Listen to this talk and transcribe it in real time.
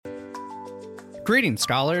Greetings,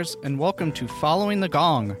 scholars, and welcome to Following the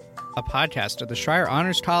Gong, a podcast of the Schreyer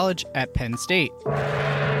Honors College at Penn State.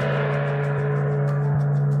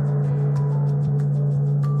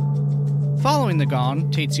 Following the Gong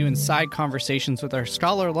takes you inside conversations with our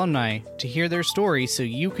scholar alumni to hear their stories so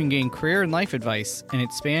you can gain career and life advice and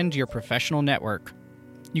expand your professional network.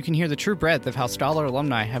 You can hear the true breadth of how scholar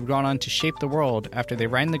alumni have gone on to shape the world after they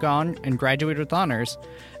rang the gong and graduated with honors,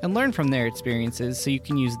 and learn from their experiences so you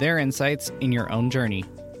can use their insights in your own journey.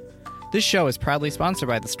 This show is proudly sponsored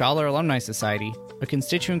by the Scholar Alumni Society, a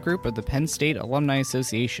constituent group of the Penn State Alumni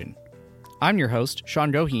Association. I'm your host,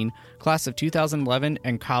 Sean Goheen, class of 2011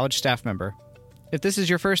 and college staff member. If this is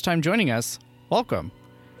your first time joining us, welcome.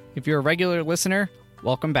 If you're a regular listener,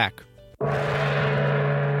 welcome back.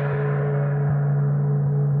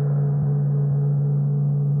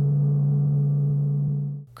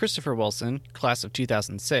 Christopher Wilson, class of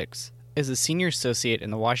 2006, is a senior associate in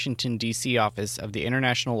the Washington, D.C. office of the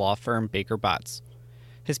international law firm Baker Botts.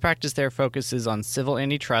 His practice there focuses on civil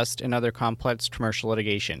antitrust and other complex commercial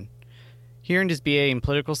litigation. He earned his BA in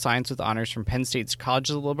political science with honors from Penn State's College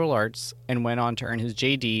of the Liberal Arts and went on to earn his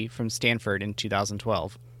JD from Stanford in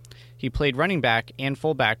 2012. He played running back and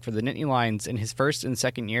fullback for the Nittany Lions in his first and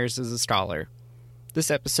second years as a scholar. This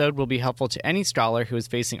episode will be helpful to any scholar who is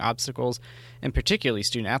facing obstacles, and particularly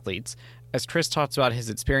student athletes, as Chris talks about his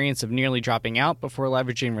experience of nearly dropping out before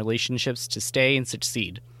leveraging relationships to stay and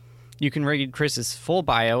succeed. You can read Chris's full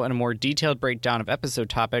bio and a more detailed breakdown of episode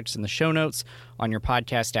topics in the show notes on your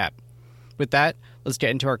podcast app. With that, let's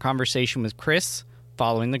get into our conversation with Chris,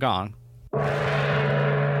 following the gong.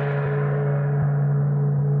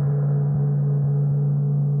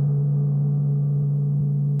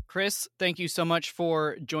 Chris, thank you so much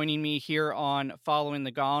for joining me here on Following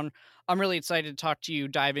the Gong. I'm really excited to talk to you,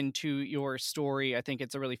 dive into your story. I think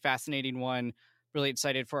it's a really fascinating one. Really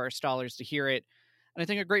excited for our scholars to hear it. And I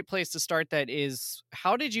think a great place to start that is,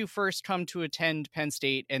 how did you first come to attend Penn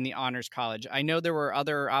State and the Honors College? I know there were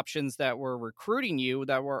other options that were recruiting you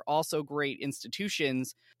that were also great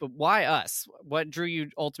institutions, but why us? What drew you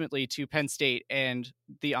ultimately to Penn State and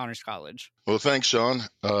the Honors College? Well, thanks, Sean.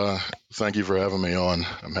 Thank you for having me on.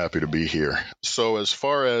 I'm happy to be here. So as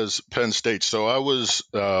far as Penn State, I was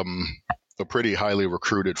a pretty highly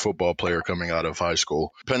recruited football player coming out of high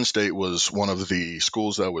school. Penn State was one of the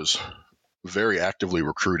schools that was very actively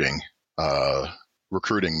recruiting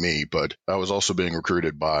me, but I was also being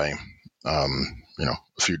recruited by, a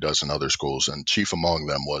few dozen other schools, and chief among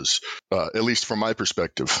them was, at least from my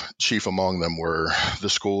perspective, chief among them were the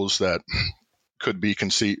schools that could be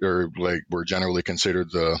were generally considered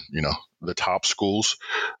the top schools,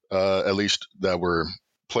 at least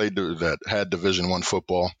that had Division I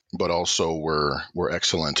football, but also were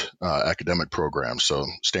excellent academic programs. So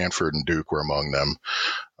Stanford and Duke were among them.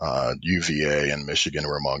 UVA and Michigan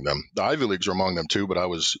were among them. The Ivy Leagues were among them too, but I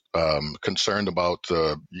was concerned about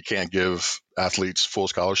you can't give athletes full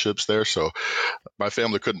scholarships there. So my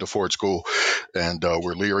family couldn't afford school, and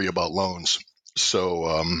we're leery about loans.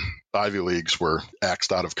 So Ivy Leagues were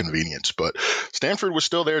axed out of convenience, but Stanford was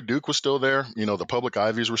still there. Duke was still there. The public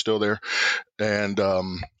Ivies were still there. And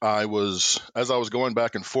as I was going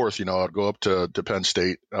back and forth, I'd go up to Penn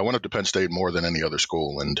State. I went up to Penn State more than any other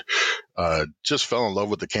school, and just fell in love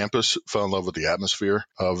with the campus, fell in love with the atmosphere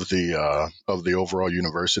of the overall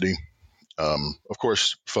university. Of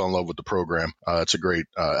course, fell in love with the program. It's a great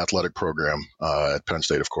athletic program at Penn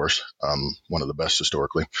State, of course, one of the best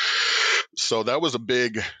historically. So that was a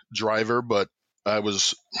big driver, but I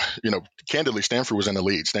was, candidly, Stanford was in the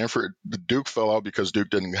lead. Duke fell out because Duke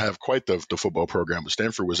didn't have quite the football program, but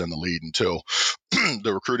Stanford was in the lead until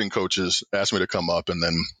the recruiting coaches asked me to come up and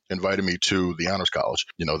then invited me to the Honors College.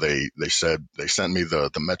 They sent me the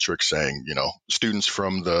metrics saying, students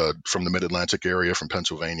from the Mid-Atlantic area, from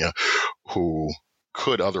Pennsylvania, who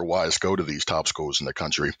could otherwise go to these top schools in the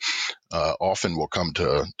country, often will come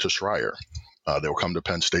to Schreyer. They'll come to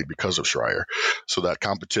Penn State because of Schreyer. So that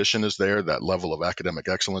competition is there, that level of academic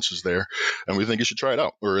excellence is there, and we think you should try it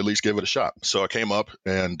out, or at least give it a shot. So I came up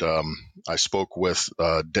and I spoke with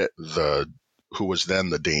who was then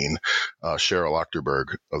the dean, Cheryl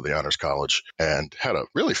Ochterberg of the Honors College, and had a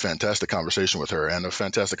really fantastic conversation with her, and a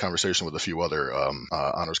fantastic conversation with a few other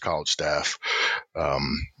Honors College staff.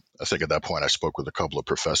 I think at that point I spoke with a couple of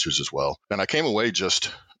professors as well. And I came away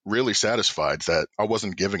just really satisfied that I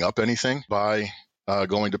wasn't giving up anything by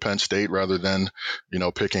going to Penn State rather than,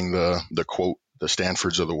 picking the quote, the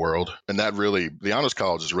Stanfords of the world. And that really, the Honors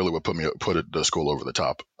College is really what put the school over the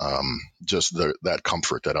top. Just that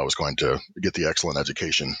comfort that I was going to get the excellent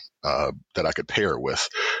education that I could pair with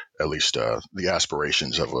at least the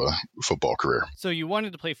aspirations of a football career. So you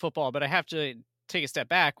wanted to play football, but I have to take a step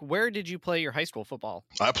back, where did you play your high school football?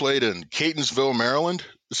 I played in Catonsville, Maryland.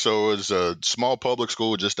 So it was a small public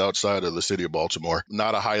school just outside of the city of Baltimore.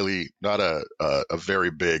 Not a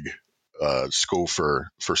very big school for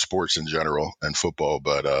sports in general and football,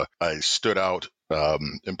 but I stood out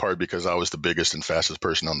in part because I was the biggest and fastest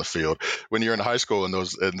person on the field. When you're in high school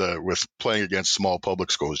with playing against small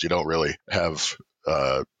public schools, you don't really have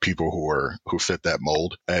people who fit that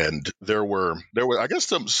mold. And there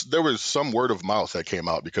was some word of mouth that came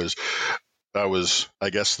out because I was, I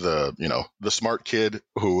guess, the smart kid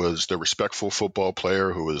who was the respectful football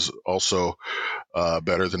player who was also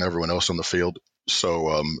better than everyone else on the field.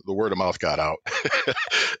 So the word of mouth got out,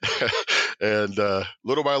 and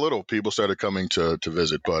little by little, people started coming to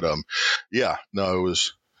visit. But it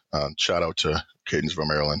was shout out to Catonsville,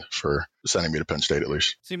 Maryland, for sending me to Penn State at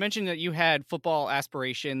least. So you mentioned that you had football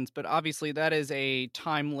aspirations, but obviously that is a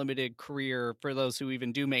time-limited career for those who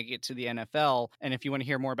even do make it to the NFL. And if you want to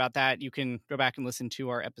hear more about that, you can go back and listen to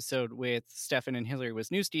our episode with Stefan and Hillary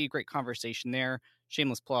Wisniewski. Great conversation there.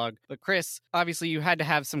 Shameless plug. But Chris, obviously you had to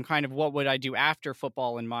have some kind of what would I do after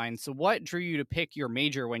football in mind. So what drew you to pick your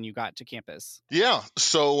major when you got to campus? Yeah.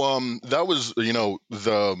 So that was,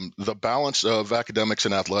 the balance of academics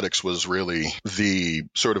and athletics was really the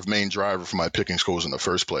sort of main driver for my picking schools in the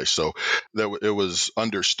first place. So it was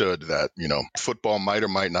understood that, football might or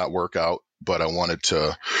might not work out, but I wanted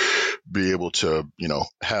to be able to,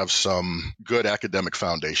 have some good academic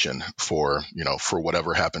foundation for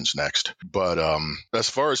whatever happens next. But as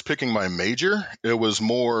far as picking my major, it was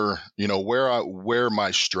more, where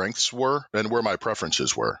my strengths were and where my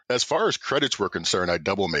preferences were. As far as credits were concerned, I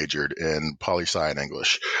double majored in poli-sci and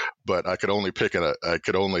English, but I could only pick I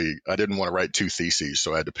didn't want to write two theses,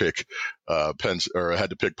 so I had to pick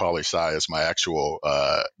poli-sci as my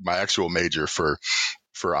actual major for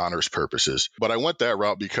honors purposes. But I went that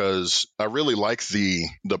route because I really like the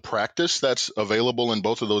practice that's available in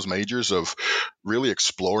both of those majors of really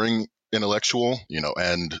exploring intellectual,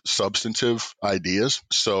 and substantive ideas.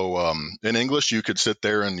 So in English, you could sit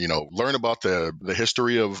there and, learn about the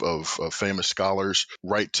history of famous scholars,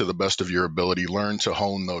 write to the best of your ability, learn to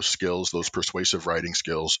hone those skills, those persuasive writing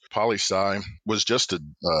skills. Poli-sci was just a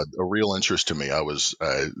real interest to me. I was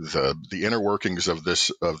the inner workings of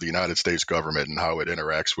the United States government and how it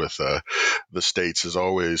interacts with the states has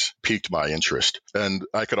always piqued my interest. And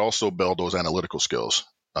I could also build those analytical skills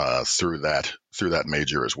through that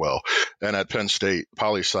major as well. And at Penn State,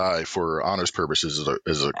 poli-sci for honors purposes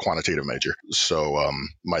is a quantitative major. So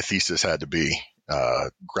my thesis had to be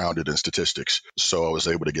grounded in statistics. So I was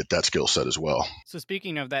able to get that skill set as well. So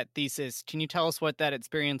speaking of that thesis, can you tell us what that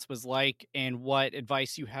experience was like and what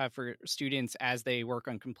advice you have for students as they work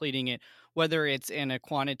on completing it, whether it's in a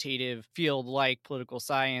quantitative field like political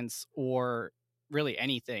science or really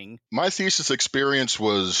anything? My thesis experience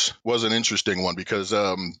was an interesting one because,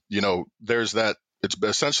 there's that. It's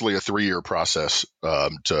essentially a 3-year process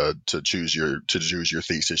to choose your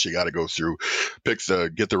thesis. You got to go through,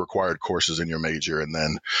 get the required courses in your major, and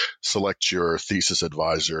then select your thesis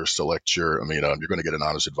advisor. You're going to get an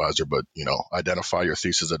honors advisor, but identify your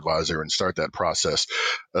thesis advisor and start that process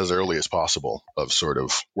as early as possible of sort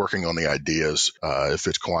of working on the ideas. If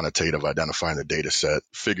it's quantitative, identifying the data set,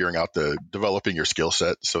 developing your skill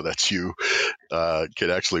set so that you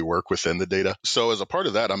can actually work within the data. So as a part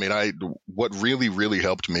of that, what really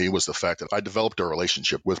helped me was the fact that I developed a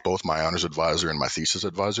relationship with both my honors advisor and my thesis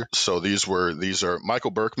advisor. So these are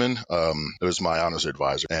Michael Berkman, who was my honors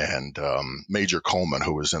advisor, and Major Coleman,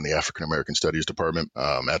 who was in the African American Studies department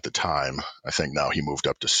at the time. I think now he moved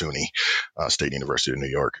up to SUNY, State University of New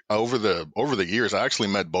York. Over the years, I actually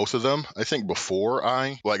met both of them. I think before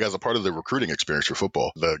as a part of the recruiting experience for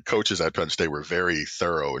football, the coaches at Penn State were very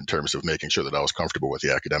thorough in terms of making sure that I was comfortable with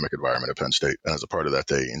the academic environment at Penn State. And as a part of that,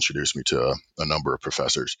 they introduced me to a number of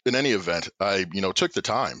professors. In any event, I, took the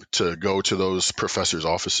time to go to those professors'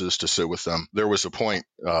 offices to sit with them. There was a point,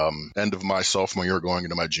 end of my sophomore year going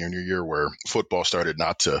into my junior year, where football started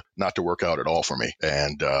not to work out at all for me.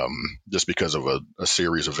 And just because of a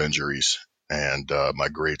series of injuries and my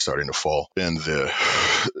grade starting to fall and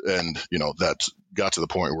that got to the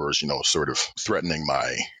point where it was, sort of threatening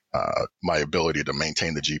my ability to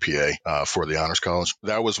maintain the GPA for the Honors College.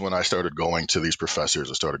 That was when I started going to these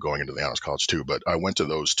professors. I started going into the Honors College too, but I went to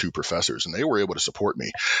those two professors and they were able to support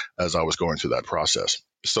me as I was going through that process.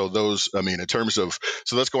 So that's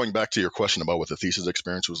going back to your question about what the thesis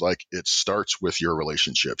experience was like. It starts with your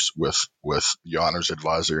relationships with your honors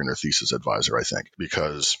advisor and your thesis advisor, I think,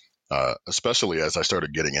 because especially as I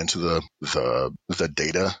started getting into the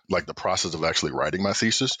data, like the process of actually writing my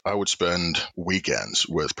thesis. I would spend weekends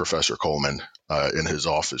with Professor Coleman in his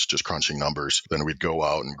office just crunching numbers. Then we'd go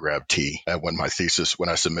out and grab tea. And when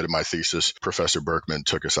I submitted my thesis, Professor Berkman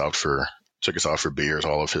took us out for beers,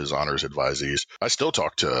 all of his honors advisees. I still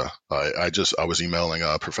talk to, I was emailing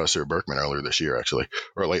Professor Berkman earlier this year, actually,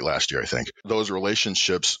 or late last year, I think. Those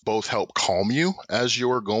relationships both help calm you as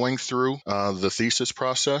you're going through the thesis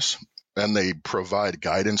process, and they provide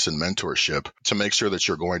guidance and mentorship to make sure that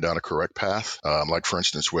you're going down a correct path. Like, for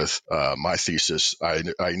instance, with my thesis, I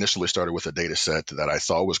initially started with a data set that I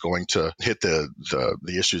thought was going to hit the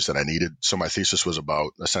issues that I needed. So my thesis was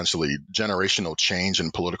about essentially generational change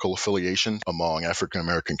in political affiliation among African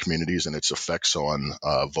American communities and its effects on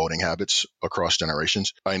voting habits across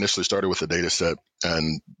generations. I initially started with a data set,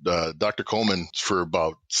 and Dr. Coleman, for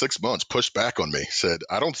about 6 months, pushed back on me, said,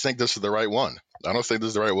 I don't think this is the right one. I don't think this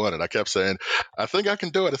is the right one. And I kept saying, I think I can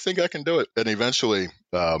do it. I think I can do it. And eventually,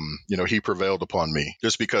 he prevailed upon me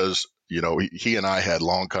just because, he and I had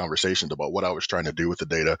long conversations about what I was trying to do with the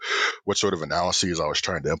data, what sort of analyses I was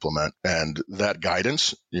trying to implement. And that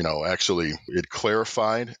guidance, actually it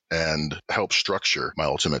clarified and helped structure my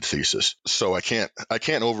ultimate thesis. So I can't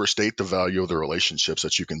overstate the value of the relationships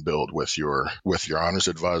that you can build with your honors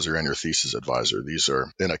advisor and your thesis advisor. These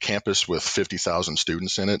are in a campus with 50,000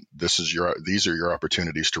 students in it. These are your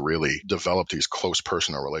opportunities to really develop these close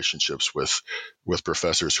personal relationships with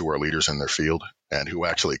professors who are leaders in their field and who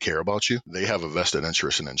actually care about you. They have a vested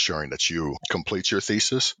interest in ensuring that you complete your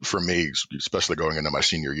thesis. For me, especially going into my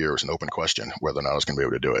senior year, it was an open question whether or not I was going to be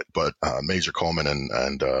able to do it. But Major Coleman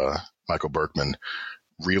and Michael Berkman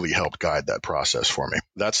really helped guide that process for me.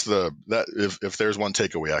 If there's one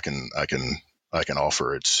takeaway I can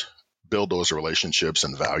offer, it's build those relationships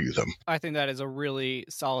and value them. I think that is a really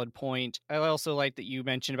solid point. I also like that you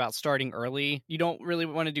mentioned about starting early. You don't really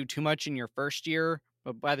want to do too much in your first year,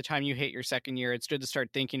 but by the time you hit your second year, it's good to start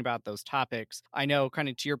thinking about those topics. I know, kind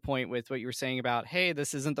of to your point with what you were saying about, hey,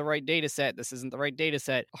 this isn't the right data set. This isn't the right data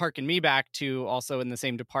set. Harken me back to also in the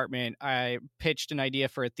same department. I pitched an idea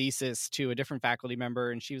for a thesis to a different faculty member,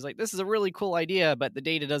 and she was like, this is a really cool idea, but the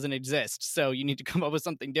data doesn't exist. So you need to come up with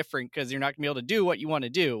something different because you're not going to be able to do what you want to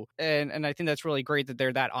do. And I think that's really great that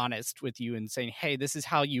they're that honest with you and saying, hey, this is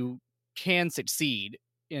how you can succeed.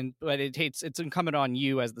 But it's incumbent on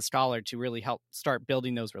you as the scholar to really help start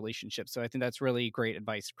building those relationships. So I think that's really great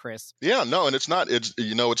advice, Chris. Yeah, no, and it's not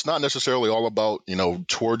not necessarily all about,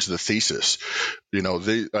 towards the thesis.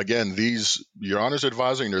 Your honors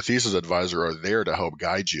advisor and your thesis advisor are there to help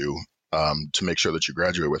guide you to make sure that you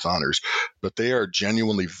graduate with honors, but they are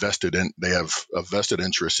genuinely they have a vested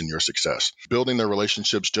interest in your success, building their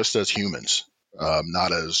relationships just as humans.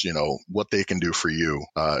 Not as, what they can do for you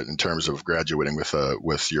in terms of graduating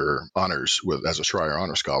with your honors as a Schreyer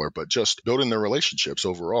Honor Scholar, but just building their relationships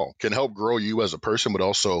overall can help grow you as a person, but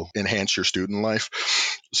also enhance your student life.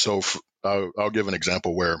 So I'll give an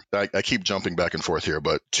example where I keep jumping back and forth here,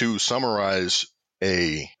 but to summarize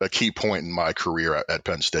a key point in my career at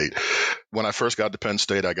Penn State. When I first got to Penn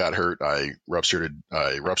State, I got hurt. I ruptured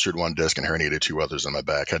one disc and herniated two others in my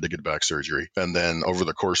back, had to get back surgery. And then over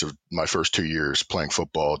the course of my first 2 years playing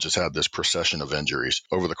football, just had this procession of injuries.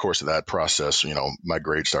 Over the course of that process, my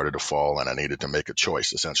grades started to fall and I needed to make a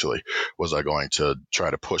choice, essentially. Was I going to try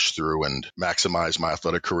to push through and maximize my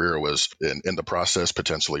athletic career? Was in the process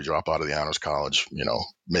potentially drop out of the honors college,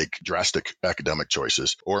 make drastic academic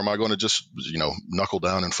choices? Or am I going to just, knuckle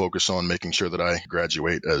down and focus on making sure that I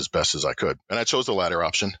graduate as best as I could? And I chose the latter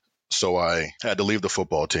option. So I had to leave the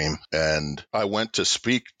football team and I went to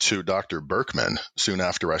speak to Dr. Berkman soon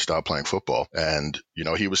after I stopped playing football. And,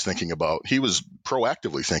 he was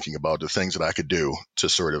proactively thinking about the things that I could do to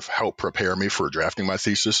sort of help prepare me for drafting my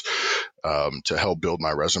thesis, to help build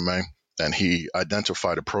my resume. And he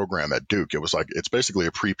identified a program at Duke. It's basically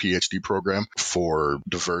a pre-PhD program for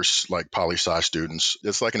diverse, poli-sci students.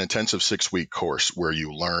 It's like an intensive 6-week course where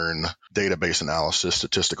you learn database analysis,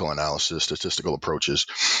 statistical approaches.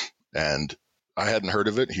 And I hadn't heard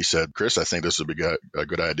of it. He said, Chris, I think this would be a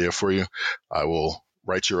good idea for you. I will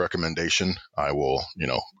write your recommendation. I will,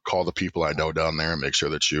 call the people I know down there and make sure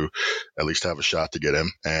that you at least have a shot to get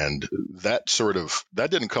in. And that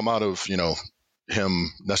didn't come out of,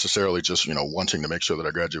 him necessarily just, wanting to make sure that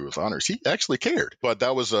I graduate with honors. He actually cared. But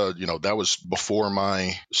that was before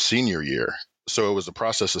my senior year. So it was a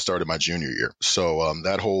process that started my junior year. So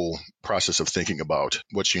that whole process of thinking about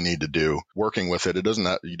what you need to do, working with it,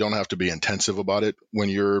 you don't have to be intensive about it when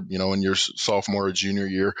you're, in your sophomore or junior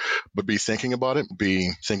year, but be thinking about it,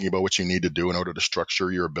 be thinking about what you need to do in order to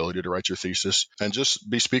structure your ability to write your thesis, and just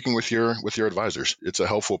be speaking with your advisors. It's a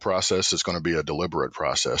helpful process. It's going to be a deliberate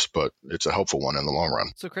process, but it's a helpful one in the long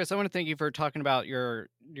run. So Chris, I want to thank you for talking about your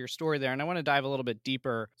story there, and I want to dive a little bit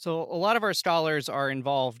deeper. So a lot of our scholars are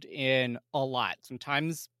involved in a lot,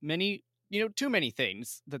 sometimes many, too many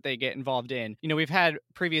things that they get involved in. We've had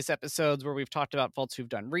previous episodes where we've talked about folks who've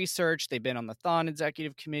done research. They've been on the Thon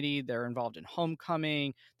Executive Committee. They're involved in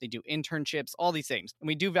homecoming. They do internships, all these things. And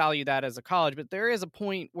we do value that as a college, but there is a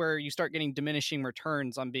point where you start getting diminishing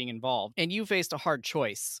returns on being involved. And you faced a hard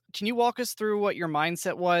choice. Can you walk us through what your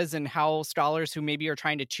mindset was and how scholars who maybe are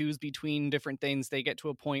trying to choose between different things, they get to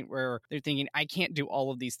a point where they're thinking, I can't do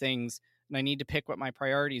all of these things, and I need to pick what my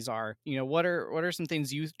priorities are. What are some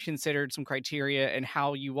things you considered, some criteria, and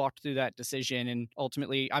how you walked through that decision? And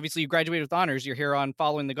ultimately, obviously, you graduated with honors. You're here on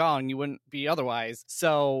Following the Gong. You wouldn't be otherwise.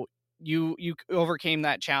 So you overcame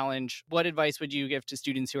that challenge. What advice would you give to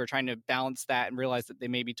students who are trying to balance that and realize that they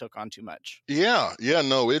maybe took on too much? Yeah,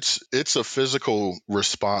 no, it's a physical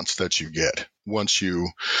response that you get once you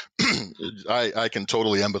I can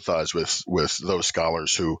totally empathize with those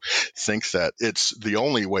scholars who think that it's the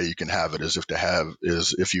only way you can have it is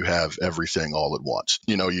if you have everything all at once.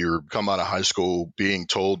 You come out of high school being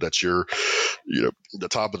told that you're the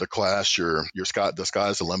top of the class, the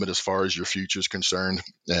sky's the limit as far as your future is concerned,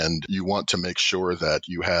 and you want to make sure that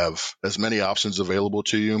you have as many options available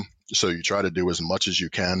to you. So you try to do as much as you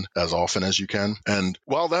can, as often as you can. And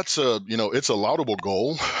while that's it's a laudable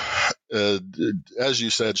goal, as you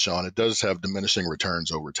said, Sean, it does have diminishing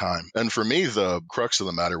returns over time. And for me, the crux of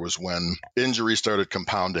the matter was when injuries started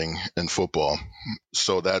compounding in football.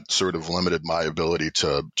 So that sort of limited my ability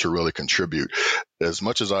to really contribute. As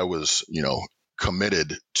much as I was,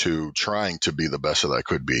 committed to trying to be the best that I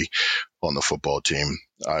could be on the football team,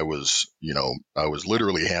 I was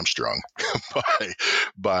literally hamstrung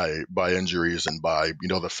by injuries and by,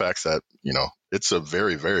 the fact that, it's a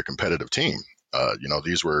very, very competitive team.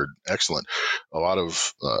 These were excellent. A lot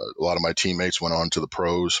of my teammates went on to the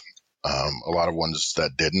pros. A lot of ones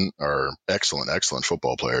that didn't are excellent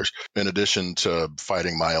football players. In addition to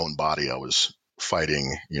fighting my own body, I was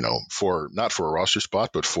fighting, not for a roster spot,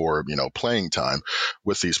 but for, playing time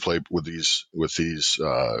with my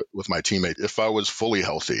teammate. If I was fully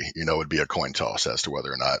healthy, it'd be a coin toss as to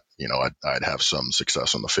whether or not, I'd have some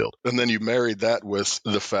success on the field. And then you married that with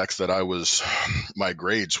the fact that my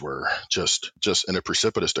grades were just in a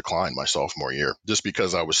precipitous decline my sophomore year, just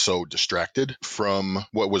because I was so distracted from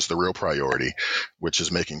what was the real priority, which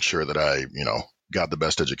is making sure that I, got the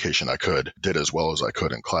best education I could, did as well as I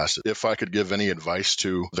could in classes. If I could give any advice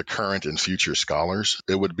to the current and future scholars,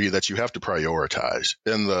 it would be that you have to prioritize.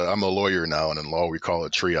 I'm a lawyer now, and in law we call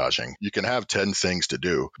it triaging. You can have 10 things to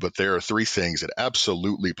do, but there are 3 things that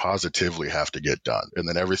absolutely positively have to get done. And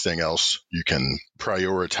then everything else you can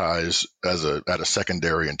prioritize at a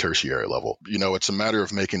secondary and tertiary level. It's a matter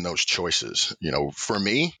of making those choices. For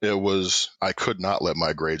me, it was, I could not let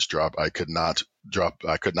my grades drop. I could not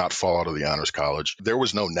fall out of the honors college. There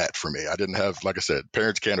was no net for me. I didn't have, like I said,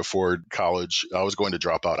 parents can't afford college. I was going to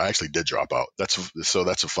drop out. I actually did drop out. That's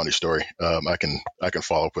a funny story. I can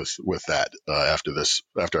follow up with that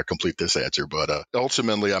after I complete this answer. But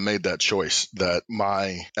ultimately, I made that choice that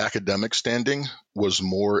my academic standing was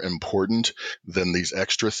more important than these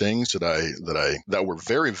extra things that were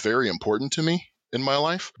very, very important to me in my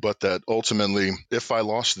life. But that ultimately, if I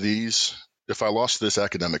lost this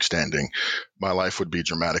academic standing, my life would be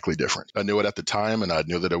dramatically different. I knew it at the time, and I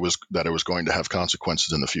knew that it was going to have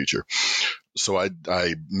consequences in the future. So I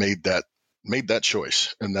made that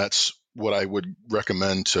choice, and that's what I would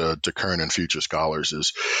recommend to current and future scholars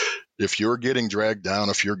is, if you're getting dragged down,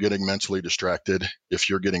 if you're getting mentally distracted, if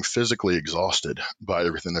you're getting physically exhausted by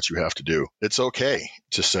everything that you have to do, it's okay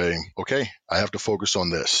to say, okay, I have to focus on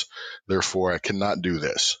this. Therefore, I cannot do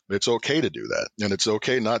this. It's okay to do that. And it's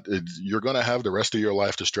okay you're going to have the rest of your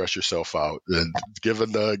life to stress yourself out. And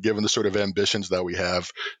given the sort of ambitions that we have,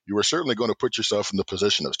 you are certainly going to put yourself in the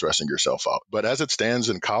position of stressing yourself out. But as it stands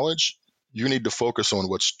in college, you need to focus on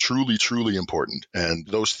what's truly, truly important. And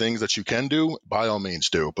those things that you can do, by all means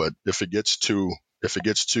do. But if it gets to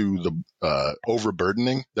the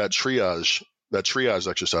overburdening, that triage that triage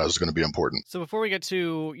exercise is going to be important. So before we get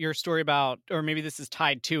to your story about, or maybe this is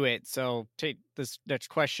tied to it, so take this next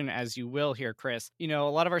question as you will here, Chris. A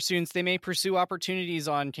lot of our students, they may pursue opportunities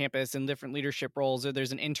on campus in different leadership roles, or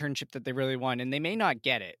there's an internship that they really want, and they may not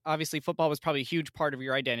get it. Obviously, football was probably a huge part of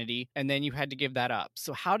your identity, and then you had to give that up.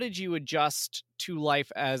 So how did you adjust to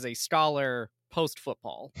life as a scholar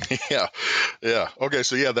post-football? Yeah. Okay.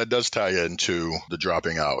 So that does tie into the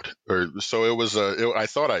dropping out. So it was, I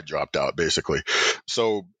thought I dropped out basically.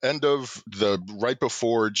 So right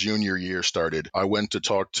before junior year started, I went to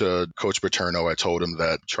talk to Coach Paterno. I told him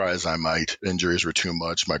that try as I might, injuries were too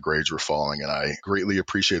much. My grades were falling, and I greatly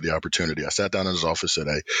appreciate the opportunity. I sat down in his office and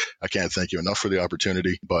I can't thank you enough for the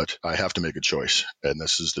opportunity, but I have to make a choice. And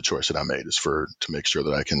this is the choice that I made, is to make sure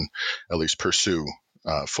that I can at least pursue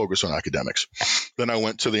focus on academics. Then I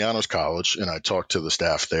went to the Honors College and I talked to the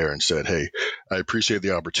staff there and said, hey, I appreciate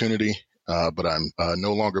the opportunity, but I'm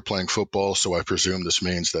no longer playing football, so I presume this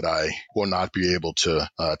means that I will not be able to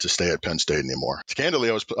stay at Penn State anymore. Candidly,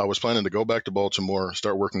 I was planning to go back to Baltimore,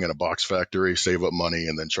 start working in a box factory, save up money,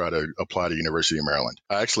 and then try to apply to University of Maryland.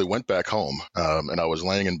 I actually went back home and I was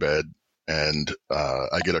laying in bed. And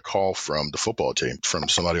I get a call from the football team, from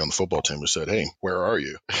somebody on the football team who said, hey, where are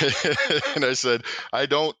you? And I said, I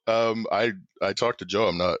don't, I talked to Joe.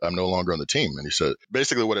 I'm no longer on the team. And he said,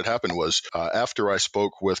 basically what had happened was after I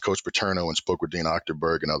spoke with Coach Paterno and spoke with Dean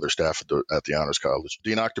Ochterberg and other staff at the Honors College,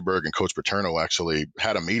 Dean Ochterberg and Coach Paterno actually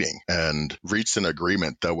had a meeting and reached an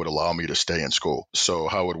agreement that would allow me to stay in school. So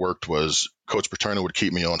how it worked was Coach Paterno would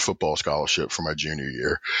keep me on football scholarship for my junior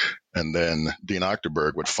year. And then Dean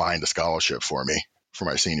Ochterberg would find a scholarship for me for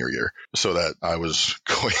my senior year, so that I was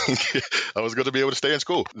going to be able to stay in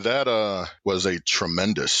school. That was a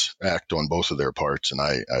tremendous act on both of their parts, and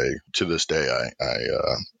I to this day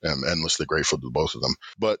I am endlessly grateful to both of them.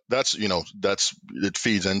 But it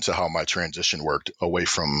feeds into how my transition worked away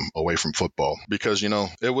from football, because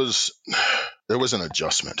it was an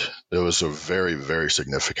adjustment. It was a very, very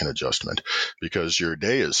significant adjustment, because your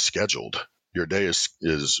day is scheduled. Your day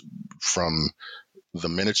is from the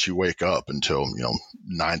minute you wake up until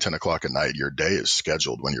 9-10 o'clock at night. Your day is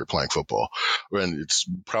scheduled when you're playing football, and it's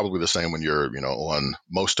probably the same when you're on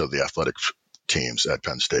most of the athletic teams at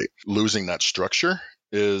Penn State. Losing that structure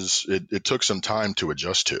it took some time to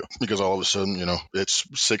adjust to, because all of a sudden, it's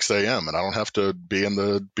 6 a.m. and I don't have to be in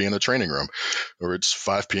the training room, or it's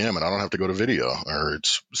 5 p.m. and I don't have to go to video, or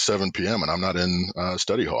it's 7 p.m. and I'm not in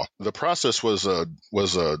study hall. The process was a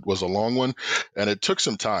long one, and it took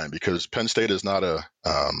some time, because Penn State is not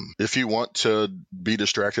if you want to be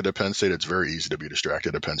distracted at Penn State, it's very easy to be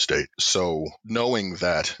distracted at Penn State. So knowing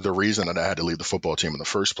that the reason that I had to leave the football team in the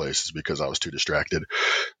first place is because I was too distracted,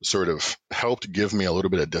 sort of helped give me a little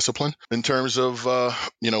bit of discipline in terms of,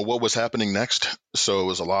 what was happening next. So it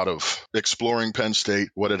was a lot of exploring Penn State,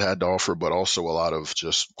 what it had to offer, but also a lot of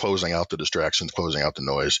just closing out the distractions, closing out the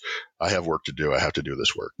noise. I have work to do. I have to do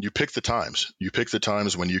this work. You pick the times. You pick the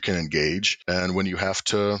times when you can engage and when you have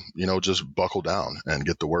to, just buckle down and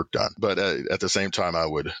get the work done. But at the same time, I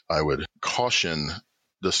would caution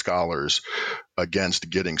the scholars against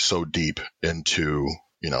getting so deep into,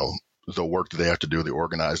 the work that they have to do, the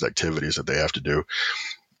organized activities that they have to do,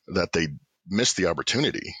 that they miss the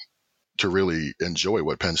opportunity to really enjoy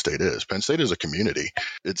what Penn State is. Penn State is a community.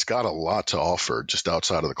 It's got a lot to offer just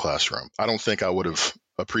outside of the classroom. I don't think I would have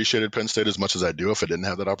appreciated Penn State as much as I do if I didn't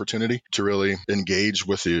have that opportunity to really engage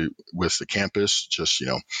with the campus, just,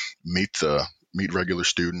 meet regular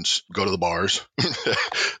students, go to the bars.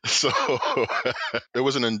 So it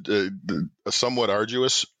was a somewhat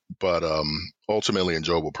arduous, but ultimately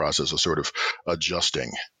enjoyable process of sort of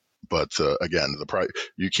adjusting. But again,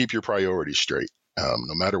 you keep your priorities straight.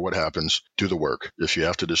 No matter what happens, do the work. If you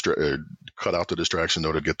have to cut out the distraction,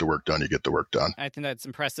 though, to get the work done, you get the work done. I think that's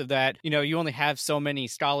impressive that, you only have so many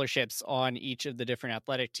scholarships on each of the different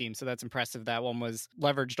athletic teams. So that's impressive. That one was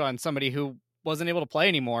leveraged on somebody who wasn't able to play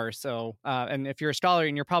anymore. So, and if you're a scholar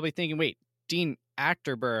and you're probably thinking, wait, Dean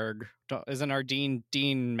Achterberg, isn't our Dean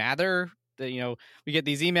Mather? We get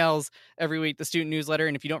these emails every week, the student newsletter,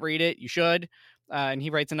 and if you don't read it, you should. And he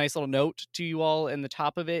writes a nice little note to you all in the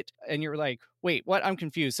top of it. And you're like, wait, what? I'm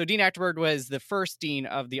confused. So Dean Achterberg was the first dean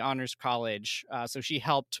of the Honors College. So she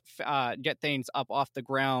helped get things up off the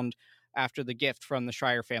ground after the gift from the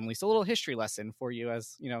Schreier family. So a little history lesson for you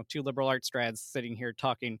as, two liberal arts grads sitting here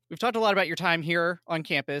talking. We've talked a lot about your time here on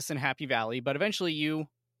campus in Happy Valley, but eventually you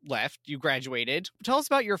left, you graduated. Tell us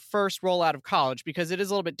about your first roll out of college, because it is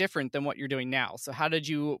a little bit different than what you're doing now. So how did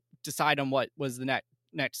you decide on what was the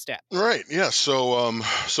next step? Right. Yeah. So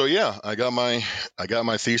yeah, I got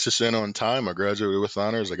my thesis in on time. I graduated with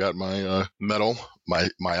honors. I got my medal, my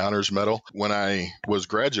honors medal. When I was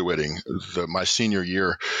graduating my senior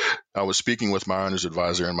year, I was speaking with my honors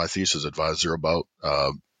advisor and my thesis advisor about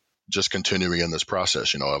just continuing in this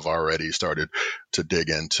process. I've already started to dig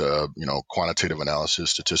into, quantitative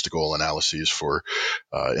analysis, statistical analyses for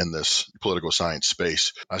in this political science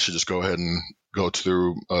space. I should just go ahead and go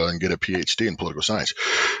through and get a PhD in political science.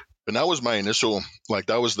 And that was my initial,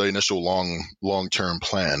 that was the initial long-term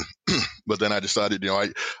plan. But then I decided, I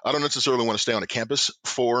don't necessarily want to stay on a campus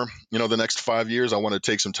for, the next 5 years. I want to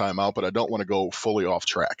take some time out, but I don't want to go fully off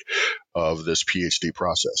track of this PhD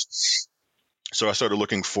process. So I started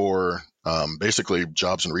looking for basically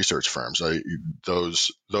jobs in research firms.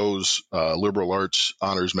 Those liberal arts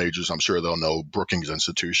honors majors, I'm sure they'll know Brookings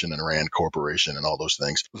Institution and Rand Corporation and all those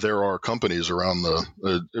things. There are companies around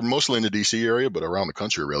mostly in the DC area, but around the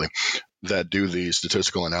country really, that do these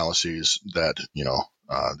statistical analyses that,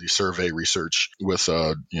 the survey research with,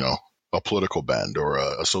 a political bend or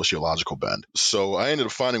a sociological bend. So I ended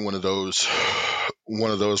up finding one of those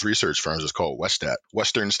research firms. It's called WestStat.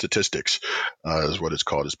 Western Statistics is what it's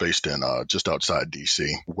called. It's based in just outside DC,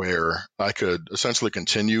 where I could essentially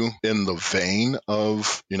continue in the vein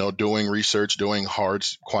of, doing research, doing hard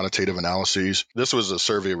quantitative analyses. This was a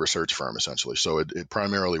survey research firm, essentially. So it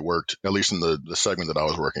primarily worked, at least in the segment that I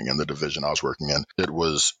was working in, the division I was working in, it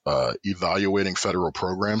was evaluating federal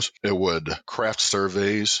programs. It would craft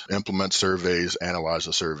surveys, implement surveys, analyze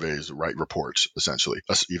the surveys, write reports, essentially,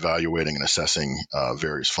 evaluating and assessing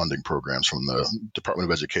various funding programs from the Department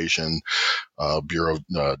of Education,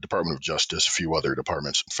 Department of Justice, a few other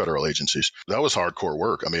departments, federal agencies. That was hardcore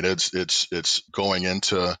work. I mean, it's going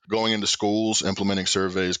into schools, implementing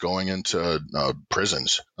surveys, going into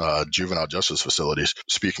prisons, juvenile justice facilities,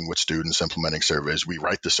 speaking with students, implementing surveys. We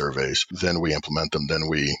write the surveys, then we implement them, then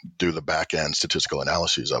we do the back end statistical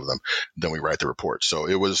analyses of them, then we write the report. So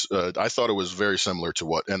it was. I thought it was very similar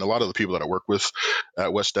to and a lot of the people that I work with at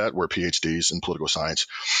WestStat were PhDs in political science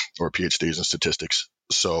or PhDs in statistics.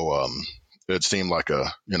 So it seemed like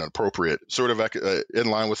an appropriate sort of in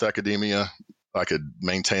line with academia. I could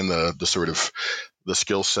maintain the sort of the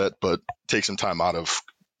skill set, but take some time off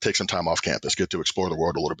campus, get to explore the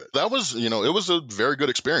world a little bit. That was, it was a very good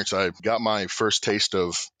experience. I got my first taste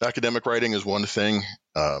of academic writing is one thing.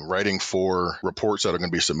 Writing for reports that are going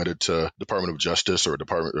to be submitted to Department of Justice or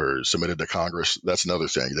submitted to Congress, that's another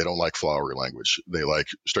thing. They don't like flowery language. They like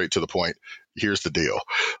straight to the point. Here's the deal.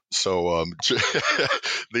 So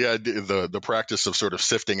the idea, the practice of sort of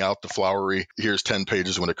sifting out the flowery, here's 10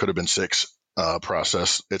 pages when it could have been 6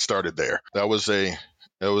 process, it started there.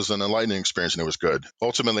 It was an enlightening experience and it was good.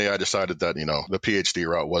 Ultimately, I decided that, the PhD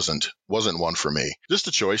route wasn't one for me. Just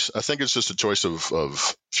a choice. I think it's just a choice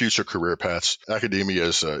of future career paths. Academia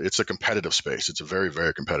it's a competitive space. It's a very,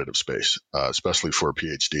 very competitive space, especially for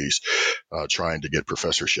PhDs trying to get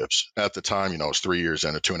professorships. At the time, I was 3 years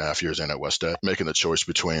in or 2.5 years in at WestStat, making the choice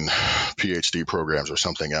between PhD programs or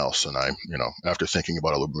something else. And I, after thinking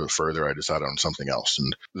about it a little bit further, I decided on something else.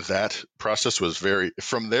 And that process was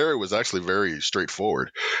from there, it was actually very straightforward.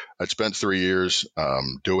 I'd spent 3 years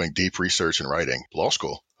doing deep research and writing. Law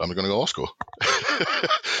school. I'm going to go to law school.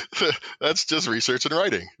 That's just research and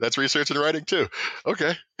writing. That's research and writing too.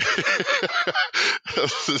 Okay.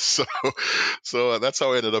 So that's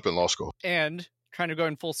how I ended up in law school. And trying to go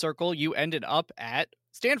in full circle, you ended up at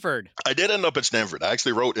Stanford. I did end up at Stanford. I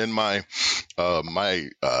actually wrote in my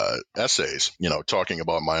essays, talking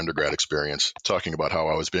about my undergrad experience, talking about how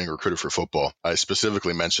I was being recruited for football. I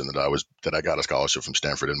specifically mentioned that I got a scholarship from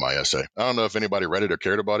Stanford in my essay. I don't know if anybody read it or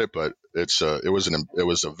cared about it, but it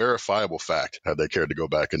was a verifiable fact had they cared to go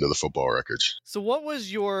back into the football records. So what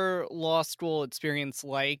was your law school experience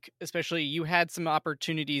like? Especially you had some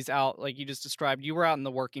opportunities out, like you just described. You were out in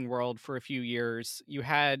the working world for a few years. You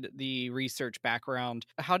had the research background.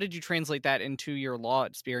 How did you translate that into your law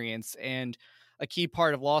experience? And a key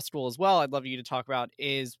part of law school as well, I'd love you to talk about,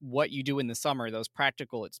 is what you do in the summer, those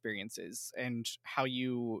practical experiences, and how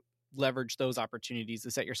you leverage those opportunities to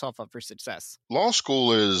set yourself up for success. Law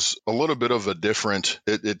school is a little bit of a different,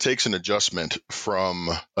 it takes an adjustment from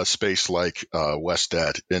a space like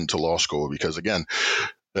WestStat into law school, because again,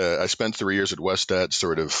 I spent 3 years at WestStat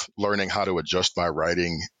sort of learning how to adjust my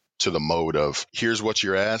writing to the mode of here's what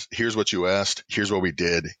you asked, here's what we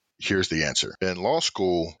did, here's the answer. In law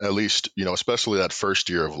school, at least, especially that first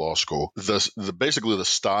year of law school, basically the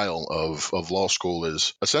style of law school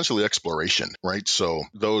is essentially exploration, right? So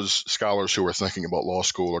those scholars who are thinking about law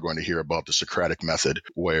school are going to hear about the Socratic method,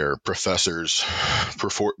 where professors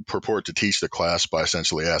purport to teach the class by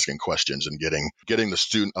essentially asking questions and getting the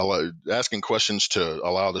student asking questions to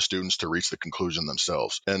allow the students to reach the conclusion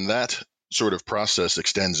themselves. And that sort of process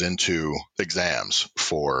extends into exams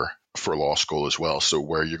for law school as well. So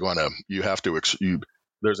where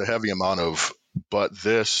there's a heavy amount of, but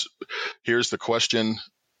here's the question.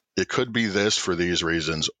 It could be this for these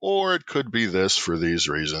reasons, or it could be this for these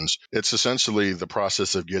reasons. It's essentially the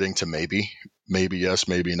process of getting to maybe yes,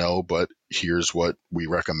 maybe no, but here's what we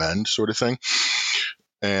recommend, sort of thing.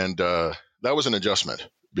 And that was an adjustment,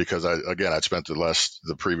 because I'd spent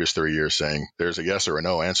the previous 3 years saying there's a yes or a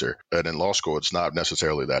no answer. And in law school, it's not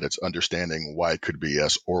necessarily that. It's understanding why it could be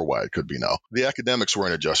yes or why it could be no. The academics were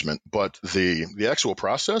an adjustment, but the actual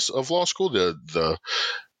process of law school, the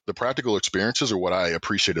practical experiences are what I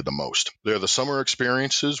appreciated the most. They're the summer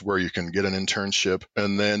experiences where you can get an internship.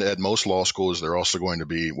 And then at most law schools, they're also going to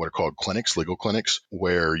be what are called clinics, legal clinics,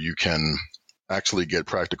 where you can actually get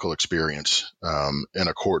practical experience in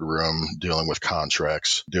a courtroom, dealing with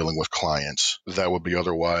contracts, dealing with clients that would be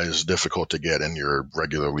otherwise difficult to get in your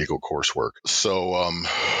regular legal coursework. So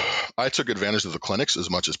I took advantage of the clinics as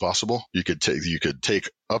much as possible. You could take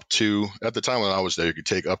up to, at the time when I was there, you could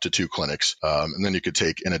take up to 2 clinics, and then you could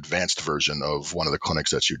take an advanced version of one of the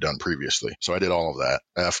clinics that you've done previously. So I did all of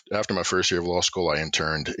that. After my first year of law school, I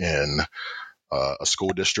interned in a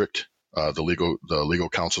school district. The legal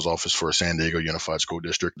counsel's office for San Diego Unified School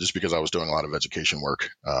District, just because I was doing a lot of education work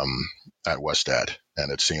at Westad,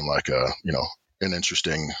 and it seemed like an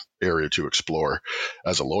interesting area to explore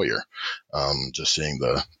as a lawyer, just seeing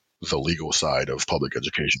the legal side of public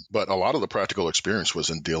education. But a lot of the practical experience was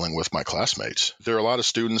in dealing with my classmates. There are a lot of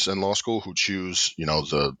students in law school who choose, and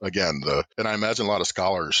I imagine a lot of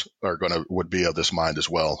scholars would be of this mind as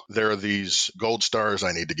well. There are these gold stars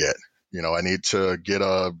I need to get. I need to get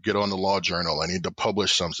on the law journal. I need to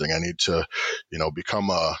publish something. I need to, become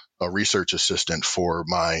a research assistant for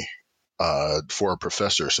a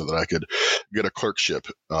professor so that I could get a clerkship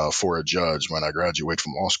for a judge when I graduate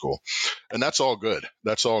from law school. And that's all good.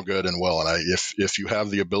 That's all good and well. And if you have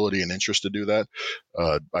the ability and interest to do that,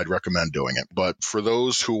 I'd recommend doing it. But for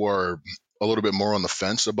those who are a little bit more on the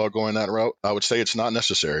fence about going that route, I would say it's not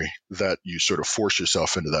necessary that you sort of force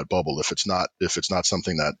yourself into that bubble if it's not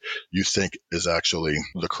something that you think is actually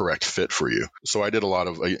the correct fit for you. So I did a lot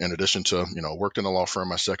of, in addition to, worked in a law firm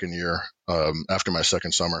my second year, after my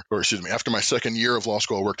second year of law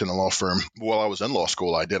school, I worked in a law firm. While I was in law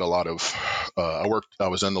school, I did a lot of, I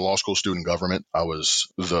was in the law school student government. I was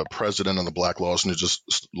the president of the Black Law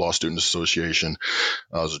Students Association.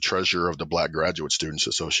 I was the treasurer of the Black Graduate Students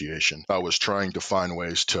Association. I was trying to find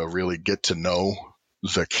ways to really get to know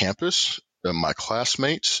the campus and my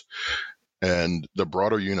classmates and the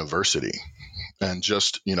broader university, and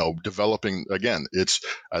just, developing, again,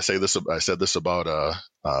 I said this about,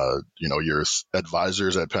 your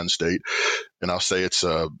advisors at Penn State, and I'll say it's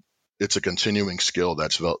a continuing skill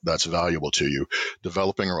that's valuable to you,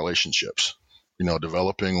 developing relationships,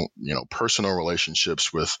 developing, personal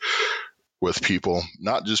relationships with people,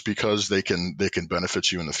 not just because they can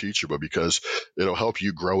benefit you in the future, but because it'll help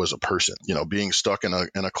you grow as a person. Being stuck in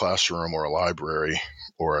a classroom or a library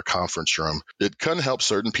or a conference room, it can help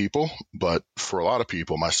certain people, but for a lot of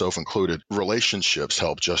people, myself included, relationships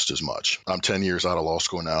help just as much. I'm 10 years out of law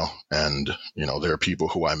school now, and there are people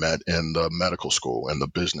who I met in the medical school and the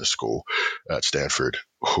business school at Stanford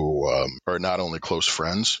who are not only close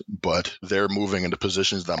friends, but they're moving into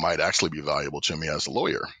positions that might actually be valuable to me as a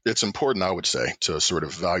lawyer. It's important, I would say, to sort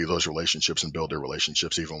of value those relationships and build their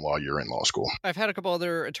relationships even while you're in law school. I've had a couple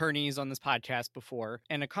other attorneys on this podcast before,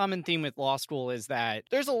 and a common theme with law school is that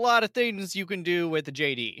there's a lot of things you can do with the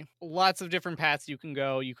JD. Lots of different paths you can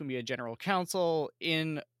go. You can be a general counsel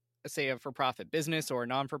in, say, a for-profit business or a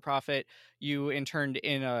non-for-profit. You interned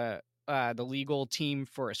in the legal team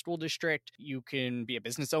for a school district. You can be a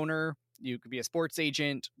business owner. You could be a sports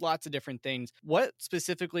agent, lots of different things. What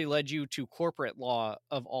specifically led you to corporate law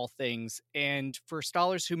of all things? And for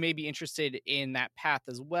scholars who may be interested in that path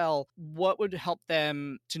as well, what would help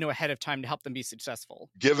them to know ahead of time to help them be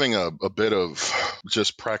successful? Giving a bit of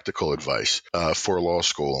just practical advice for law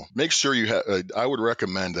school. Make sure you have, I would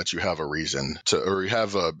recommend that you have a reason or you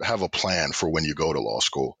have a plan for when you go to law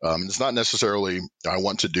school. It's not necessarily, I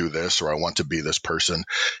want to do this or I want to be this person.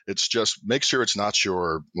 It's just make sure it's not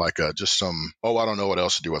your, just some, oh, I don't know what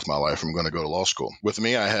else to do with my life, I'm going to go to law school. With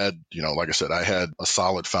me, I had, like I said, I had a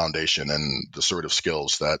solid foundation and the sort of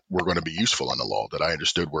skills that were going to be useful in the law that I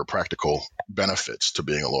understood were practical benefits to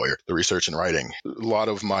being a lawyer. The research and writing. A lot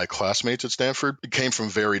of my classmates at Stanford came from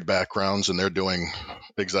varied backgrounds, and they're doing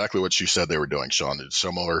exactly what you said they were doing, Sean.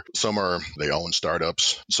 Some are they own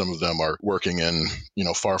startups. Some of them are working in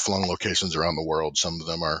far-flung locations around the world. Some of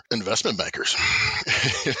them are investment bankers.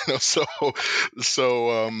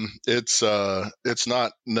 It's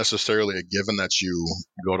not necessarily a given that you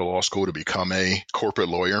go to law school to become a corporate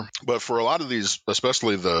lawyer, but for a lot of these,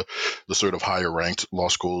 especially the sort of higher ranked law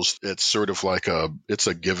schools, it's sort of like it's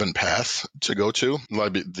a given path to go to.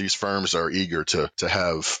 Like these firms are eager to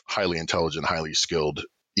have highly intelligent, highly skilled,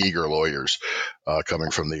 eager lawyers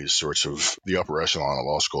coming from these sorts of the upper echelon of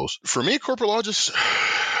law schools. For me, corporate law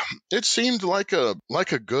it seemed like a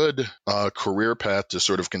good career path to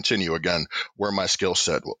sort of continue again where my skill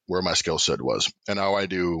set was. And now I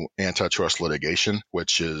do antitrust litigation,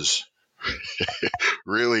 which is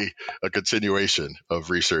really a continuation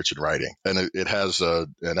of research and writing, and it has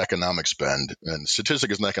an economics bend. And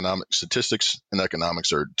statistics and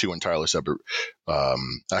economics are two entirely separate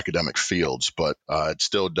academic fields, but it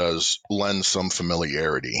still does lend some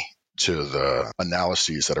familiarity to the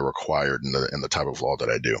analyses that are required in the type of law that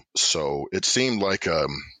I do. So it seemed like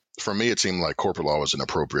for me, it seemed like corporate law was an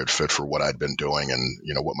appropriate fit for what I'd been doing and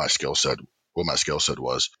what my skill set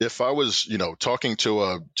was. If I was, talking to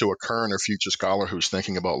a current or future scholar who's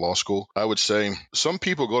thinking about law school, I would say some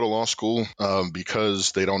people go to law school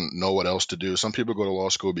because they don't know what else to do. Some people go to law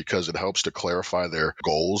school because it helps to clarify their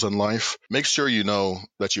goals in life. Make sure you know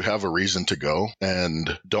that you have a reason to go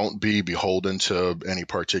and don't be beholden to any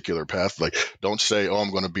particular path. Like, don't say, oh,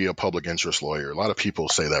 I'm going to be a public interest lawyer. A lot of people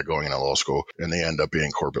say that going into law school and they end up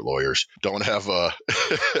being corporate lawyers. Don't have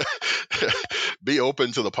be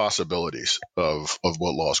open to the possibilities of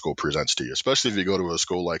what law school presents to you, especially if you go to a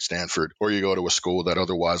school like Stanford or you go to a school that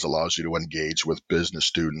otherwise allows you to engage with business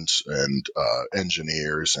students and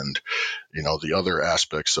engineers and the other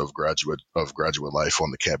aspects of graduate life on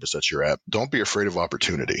the campus that you're at. Don't be afraid of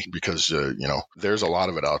opportunity because there's a lot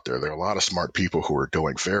of it out there. There are a lot of smart people who are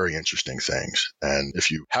doing very interesting things, and if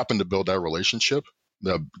you happen to build that relationship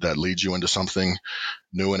that leads you into something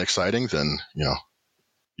new and exciting, then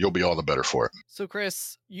you'll be all the better for it. So,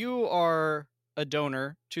 Chris, you are a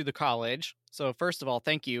donor to the college. So, first of all,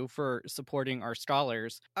 thank you for supporting our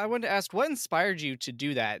scholars. I wanted to ask, what inspired you to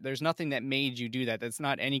do that? There's nothing that made you do that. That's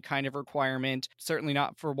not any kind of requirement. Certainly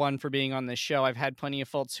not for being on this show. I've had plenty of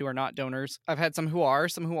folks who are not donors. I've had some who are,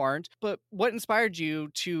 some who aren't. But what inspired you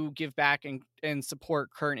to give back and support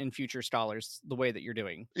current and future scholars the way that you're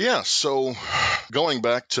doing? Yeah, so going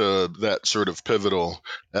back to that sort of pivotal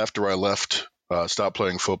after I left stopped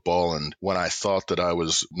playing football, and when I thought that I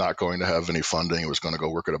was not going to have any funding, I was going to go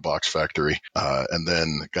work at a box factory, and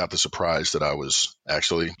then got the surprise that I was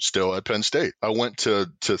actually still at Penn State. I went to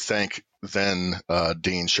thank then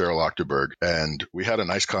Dean Cheryl Ochterberg, and we had a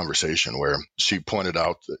nice conversation where she pointed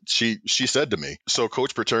out that she said to me, so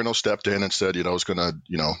Coach Paterno stepped in and said,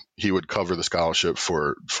 he would cover the scholarship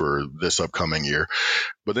for this upcoming year.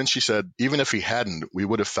 But then she said, even if he hadn't, we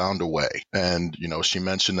would have found a way. And, she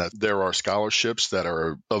mentioned that there are scholarships that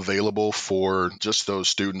are available for just those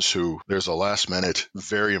students who there's a last minute,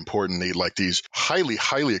 very important need, like these highly,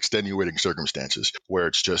 highly extenuating circumstances where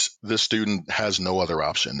it's just this student has no other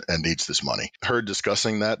option and needs this money. Her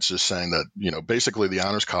discussing that, just saying that, basically the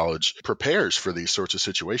Honors College prepares for these sorts of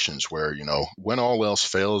situations where, when all else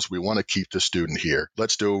fails, we want to keep the student here.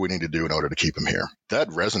 Let's do what we need to do in order to keep him here. That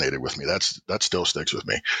resonated with me. That still sticks with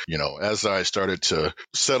me. As I started to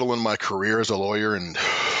settle in my career as a lawyer and,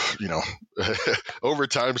 over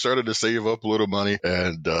time started to save up a little money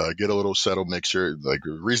and get a little settled, make sure, like,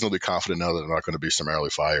 reasonably confident now that I'm not going to be summarily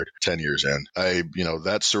fired 10 years in.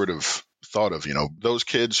 That sort of thought of, those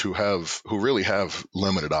kids who really have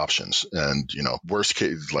limited options and, worst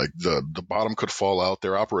case, like the bottom could fall out.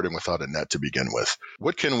 They're operating without a net to begin with.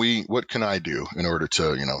 What can I do in order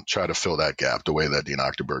to, try to fill that gap the way that Dean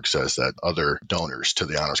Ochterberg says that other donors to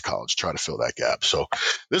the Honors College try to fill that gap. So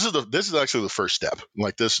this is actually the first step.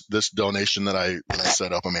 Like this donation that I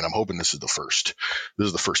set up. I'm hoping this is the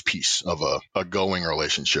first piece of a going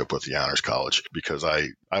relationship with the Honors College, because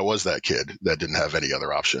I was that kid that didn't have any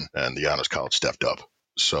other option, and the Honors College stepped up.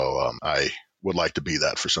 So I would like to be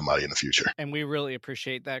that for somebody in the future. And we really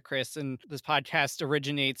appreciate that, Chris. And this podcast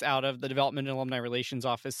originates out of the Development and Alumni Relations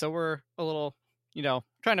Office. So we're a little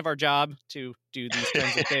kind of our job to do these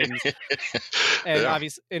kinds of things. And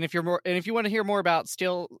obviously, and if you want to hear more about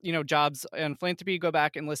still, jobs and philanthropy, go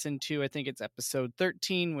back and listen to, I think it's episode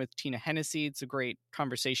 13 with Tina Hennessy. It's a great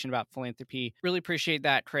conversation about philanthropy. Really appreciate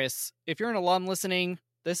that, Chris. If you're an alum listening,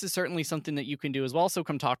 this is certainly something that you can do as well. So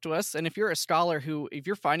come talk to us. And if you're a scholar if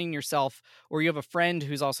you're finding yourself, or you have a friend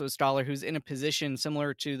who's also a scholar who's in a position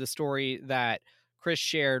similar to the story that Chris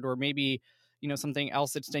shared, or maybe, something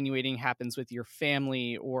else extenuating happens with your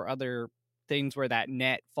family or other things where that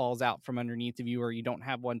net falls out from underneath of you, or you don't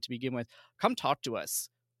have one to begin with, come talk to us.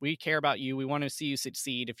 We care about you. We want to see you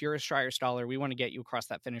succeed. If you're a Schreyer scholar, we want to get you across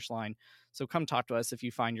that finish line. So come talk to us if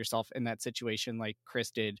you find yourself in that situation like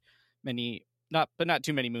Chris did not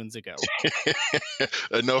too many moons ago.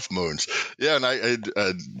 Enough moons. Yeah. And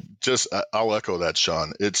I'll echo that,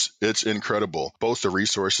 Sean. It's incredible. Both the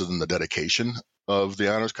resources and the dedication of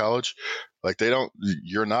the Honors College. Like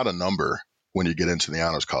you're not a number when you get into the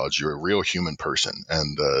Honors College. You're a real human person,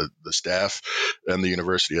 and the staff and the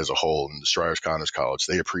university as a whole, and the Schreyer Honors College,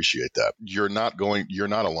 they appreciate that. You're not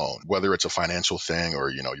alone, whether it's a financial thing or,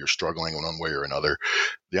 you're struggling in one way or another.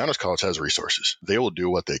 The Honors College has resources. They will do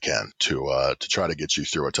what they can to try to get you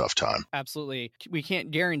through a tough time. Absolutely. We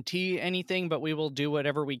can't guarantee anything, but we will do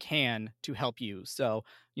whatever we can to help you. So,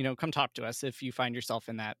 come talk to us if you find yourself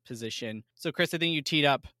in that position. So, Chris, I think you teed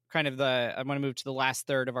up I want to move to the last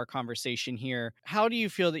third of our conversation here. How do you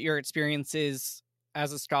feel that your experiences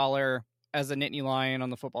as a scholar, as a Nittany Lion on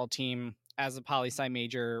the football team, as a poli-sci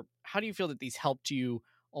major, how do you feel that these helped you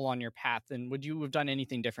along your path, and would you have done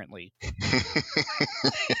anything differently?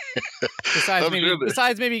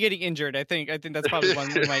 Besides maybe getting injured, I think that's probably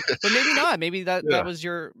one we might, but maybe not. Maybe that was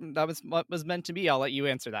what was meant to be. I'll let you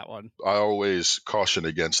answer that one. I always caution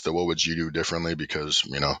against the what would you do differently, because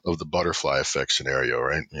of the butterfly effect scenario,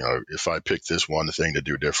 right? If I picked this one thing to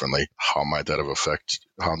do differently, how might that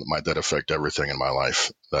affect everything in my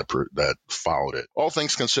life that followed it? All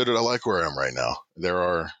things considered, I like where I am right now. There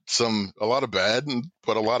are a lot of bad,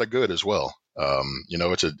 but a lot of good as well.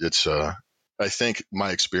 I think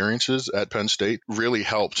my experiences at Penn State really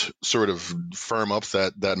helped sort of firm up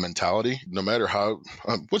that mentality. No matter how,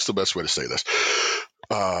 what's the best way to say this?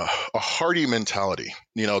 A hardy mentality,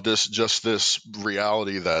 this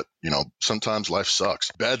reality that, sometimes life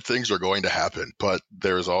sucks. Bad things are going to happen, but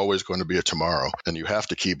there's always going to be a tomorrow. And you have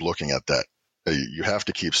to keep looking at that. You have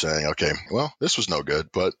to keep saying, okay, well, this was no good,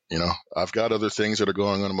 but, I've got other things that are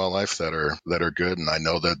going on in my life that are good. And I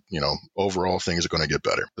know that, overall things are going to get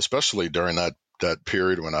better, especially during that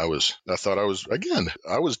period when I thought I was done.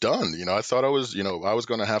 I thought I was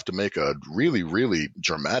going to have to make a really, really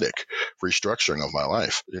dramatic restructuring of my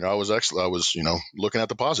life. I was looking at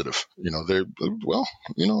the positive,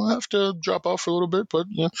 I have to drop off for a little bit, but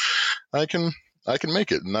I can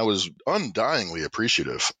make it. And I was undyingly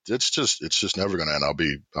appreciative. It's just never going to end.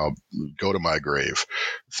 I'll go to my grave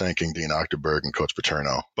thanking Dean Ochterberg and Coach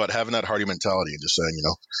Paterno, but having that hardy mentality and just saying,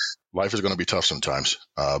 life is going to be tough sometimes,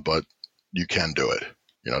 but you can do it.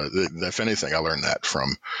 If anything, I learned that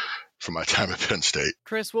from my time at Penn State.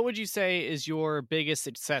 Chris, what would you say is your biggest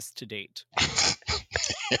success to date?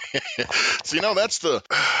 So, that's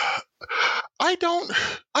I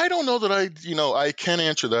don't know that I can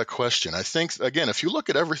answer that question. I think, again, if you look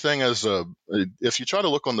at everything if you try to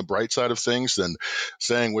look on the bright side of things, then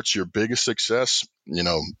saying what's your biggest success,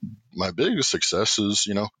 my biggest success is,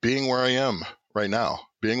 being where I am right now,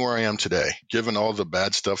 being where I am today, given all the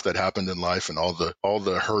bad stuff that happened in life and all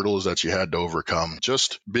the hurdles that you had to overcome,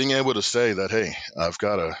 just being able to say that, hey, I've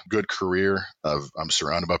got a good career. I'm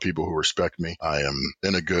surrounded by people who respect me. I am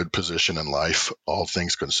in a good position in life, all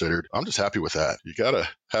things considered. I'm just happy with that. You got to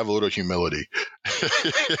have a little humility.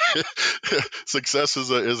 Success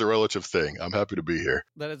is a relative thing. I'm happy to be here.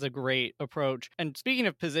 That is a great approach. And speaking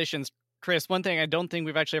of positions, Chris, one thing I don't think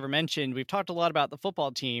we've actually ever mentioned, we've talked a lot about the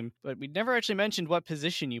football team, but we never actually mentioned what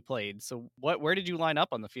position you played. So where did you line up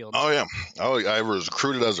on the field? Oh, yeah. I was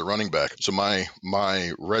recruited as a running back. So my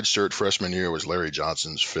redshirt freshman year was Larry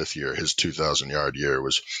Johnson's fifth year. His 2,000-yard year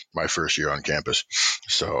was my first year on campus.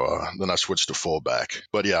 So then I switched to fullback.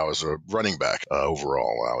 But yeah, I was a running back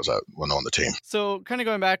overall when on the team. So kind of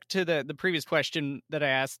going back to the previous question that I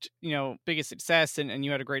asked, biggest success, and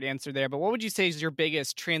you had a great answer there. But what would you say is your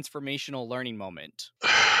biggest transformational learning moment?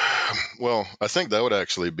 Well, I think that would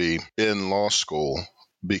actually be in law school,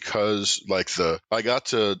 because I got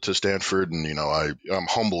to Stanford, and I'm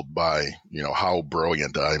humbled by how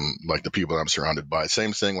brilliant I'm, like the people that I'm surrounded by.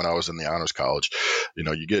 Same thing when I was in the Honors College.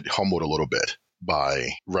 You get humbled a little bit by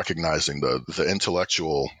recognizing the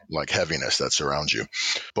intellectual heaviness that surrounds you.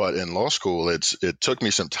 But in law school, it took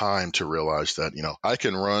me some time to realize that I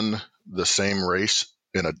can run the same race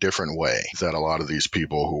in a different way that a lot of these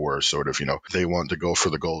people who are sort of, they want to go for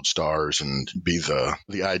the gold stars and be the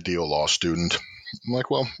ideal law student. I'm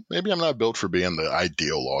like, well, maybe I'm not built for being the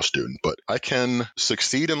ideal law student, but I can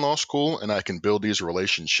succeed in law school and I can build these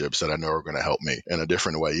relationships that I know are going to help me in a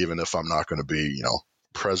different way, even if I'm not going to be,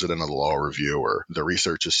 president of the law review or the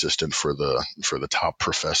research assistant for the top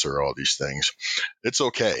professor, all these things. It's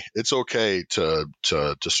okay. It's okay to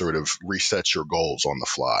sort of reset your goals on the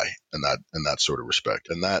fly in that sort of respect.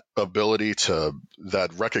 And that ability that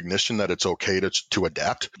recognition that it's okay to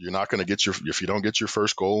adapt. You're not going to if you don't get your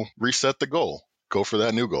first goal, reset the goal. Go for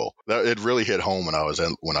that new goal. It really hit home when I was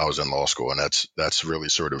in law school, and that's really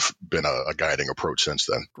sort of been a guiding approach since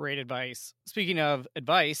then. Great advice. Speaking of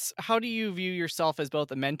advice, how do you view yourself as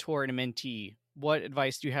both a mentor and a mentee? What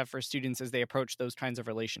advice do you have for students as they approach those kinds of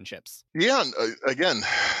relationships? Yeah, again,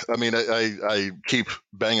 I mean, I keep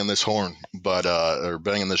banging this horn, or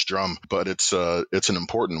banging this drum, but it's an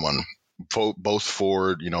important one. Both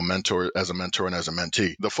for, mentor as a mentor and as a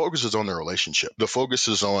mentee. The focus is on the relationship. The focus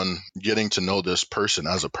is on getting to know this person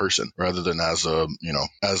as a person rather than as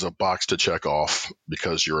a box to check off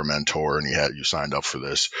because you're a mentor and you signed up for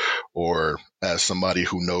this, or as somebody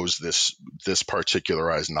who knows this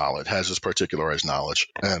particularized knowledge, has this particularized knowledge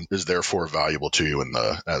and is therefore valuable to you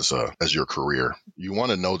as your career. You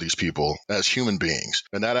want to know these people as human beings,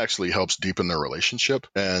 and that actually helps deepen their relationship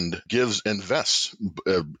and invests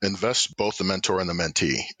both the mentor and the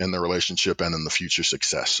mentee in the relationship and in the future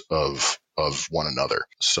success of one another.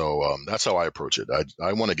 So that's how I approach it.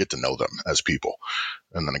 I want to get to know them as people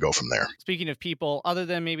and then I go from there. Speaking of people, other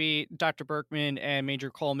than maybe Dr. Berkman and Major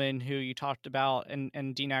Coleman, who you talked about,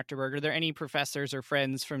 and Dean Achterberg, are there any professors or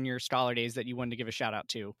friends from your scholar days that you wanted to give a shout out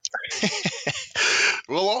to?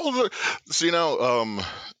 Well, all of it,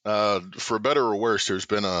 for better or worse, there's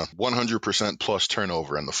been a 100% plus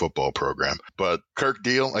turnover in the football program. But Kirk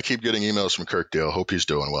Deal, I keep getting emails from Kirk Deal. Hope he's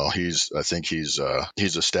doing well. I think he's a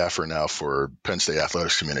staffer now for Penn State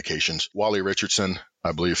Athletics Communications. Wally Richardson,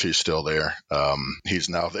 I believe he's still there. He's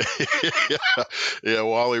now there. Yeah,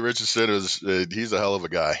 Wally Richardson he's a hell of a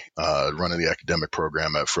guy, running the academic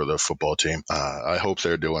program for the football team. I hope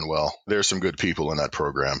they're doing well. There's some good people in that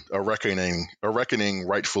program. A reckoning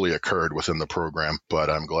rightfully occurred within the program, but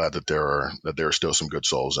I'm glad that there are still some good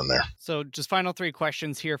souls in there. So just final 3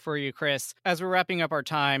 questions here for you, Chris. As we're wrapping up our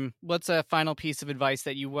time, what's a final piece of advice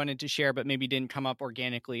that you wanted to share but maybe didn't come up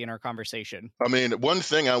organically in our conversation? I mean, one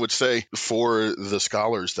thing I would say for the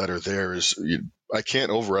scholars that are there is I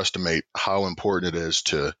can't overestimate how important it is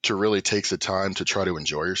to really take the time to try to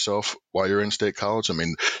enjoy yourself while you're in state college. I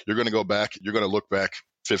mean, you're going to look back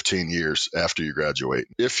 15 years after you graduate.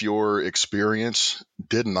 If your experience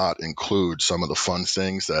did not include some of the fun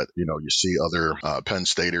things that, you see other Penn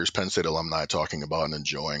State alumni talking about and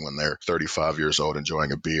enjoying when they're 35 years old,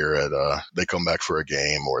 enjoying a beer they come back for a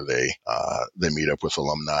game, or they meet up with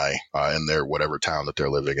alumni in their whatever town that they're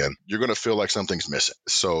living in, you're going to feel like something's missing.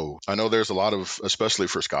 So I know there's a lot of, especially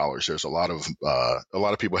for scholars, there's a lot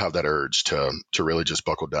of people have that urge to really just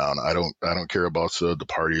buckle down. I don't care about the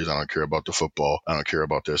parties. I don't care about the football. I don't care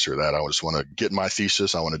about this or that. I just want to get my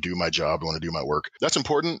thesis. I want to do my job. I want to do my work. That's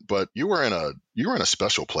important, but you are in a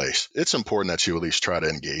special place. It's important that you at least try to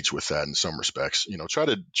engage with that in some respects. Try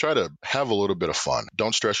to have a little bit of fun.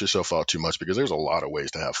 Don't stress yourself out too much, because there's a lot of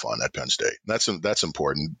ways to have fun at Penn State. That's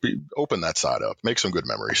important. Open that side up. Make some good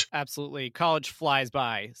memories. Absolutely. College flies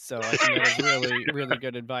by. So I think that was really, really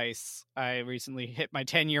good advice. I recently hit my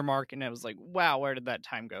 10-year mark and I was like, wow, where did that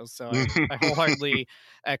time go? So I wholeheartedly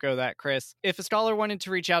echo that, Chris. If a scholar wanted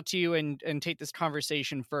to reach out to you and take this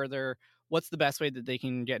conversation further, what's the best way that they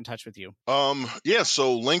can get in touch with you?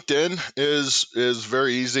 So LinkedIn is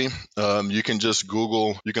very easy. You can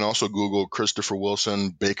also Google Christopher Wilson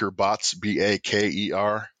Baker Botts, Baker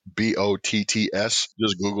Botts.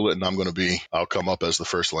 Just Google it, and I'll come up as the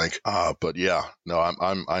first link. But yeah, no,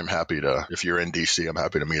 I'm happy to, if you're in DC, I'm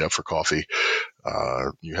happy to meet up for coffee.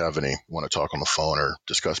 You want to talk on the phone or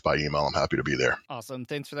discuss by email, I'm happy to be there. Awesome.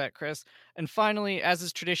 Thanks for that, Chris. And finally, as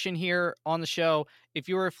is tradition here on the show, if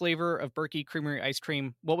you were a flavor of Berkey Creamery ice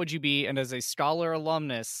cream, what would you be? And as a scholar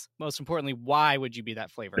alumnus, most importantly, why would you be that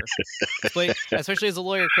flavor? Especially as a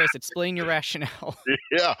lawyer, Chris, explain your rationale.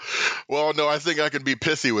 Yeah. Well, no, I think I can be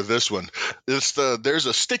pithy with this one. There's this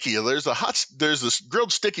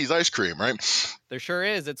grilled Stickies ice cream, right? There sure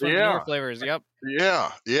is. It's one of the newer flavors. Yep.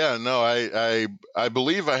 Yeah. No, I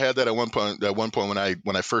believe I had that at one point when I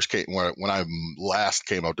last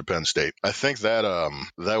came out to Penn State. I think that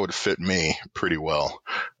would fit me pretty well.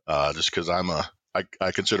 Just because I'm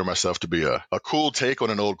I consider myself to be a cool take on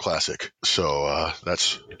an old classic. So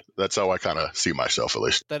that's how I kind of see myself, at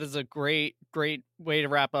least. That is a great way to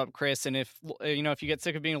wrap up, Chris. And if you get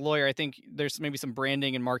sick of being a lawyer, I think there's maybe some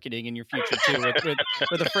branding and marketing in your future too,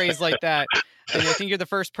 with a phrase like that. And I think you're the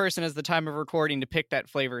first person as the time of recording to pick that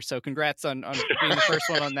flavor. So congrats on being the first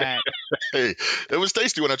one on that. Hey, it was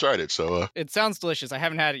tasty when I tried it. So it sounds delicious. I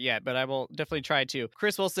haven't had it yet, but I will definitely try to.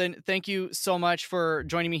 Chris Wilson, thank you so much for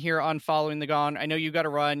joining me here on Following the Gong. I know you got to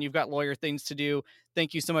run. You've got lawyer things to do.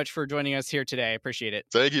 Thank you so much for joining us here today. I appreciate it.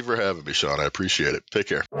 Thank you for having me, Sean. I appreciate it. Take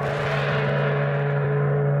care.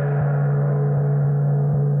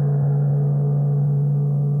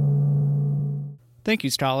 Thank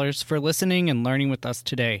you, scholars, for listening and learning with us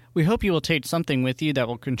today. We hope you will take something with you that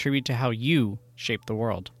will contribute to how you shape the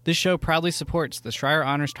world. This show proudly supports the Schreyer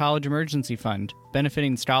Honors College Emergency Fund,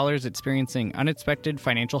 benefiting scholars experiencing unexpected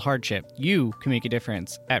financial hardship. You can make a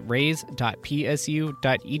difference at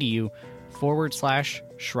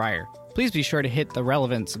raise.psu.edu/Schreyer. Please be sure to hit the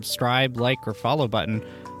relevant subscribe, like, or follow button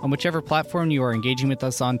on whichever platform you are engaging with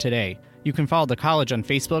us on today. You can follow the college on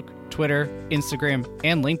Facebook, Twitter, Instagram,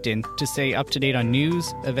 and LinkedIn to stay up to date on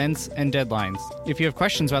news, events, and deadlines. If you have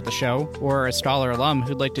questions about the show or are a Scholar alum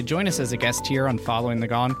who'd like to join us as a guest here on Following the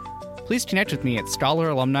Gong, please connect with me at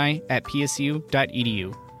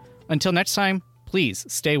scholaralumni@psu.edu. Until next time, please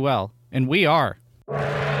stay well, and we are